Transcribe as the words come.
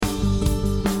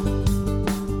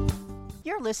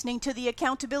You're listening to the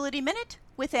Accountability Minute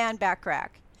with Ann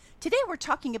Bachrach. Today we're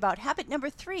talking about habit number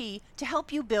 3 to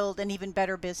help you build an even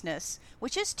better business,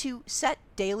 which is to set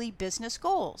daily business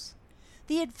goals.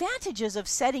 The advantages of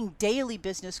setting daily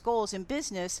business goals in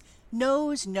business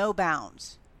knows no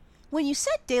bounds. When you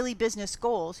set daily business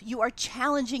goals, you are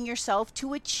challenging yourself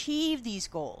to achieve these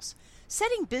goals.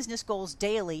 Setting business goals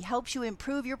daily helps you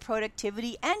improve your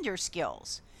productivity and your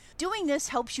skills. Doing this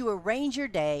helps you arrange your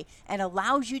day and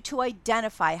allows you to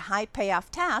identify high payoff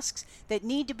tasks that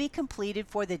need to be completed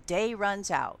before the day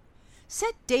runs out.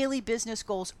 Set daily business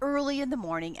goals early in the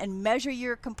morning and measure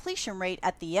your completion rate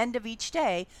at the end of each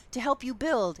day to help you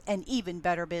build an even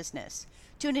better business.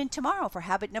 Tune in tomorrow for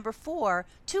habit number 4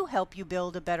 to help you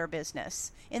build a better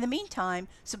business. In the meantime,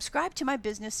 subscribe to my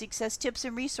Business Success Tips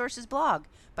and Resources blog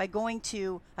by going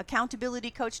to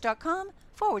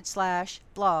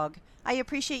accountabilitycoach.com/blog. I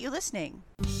appreciate you listening.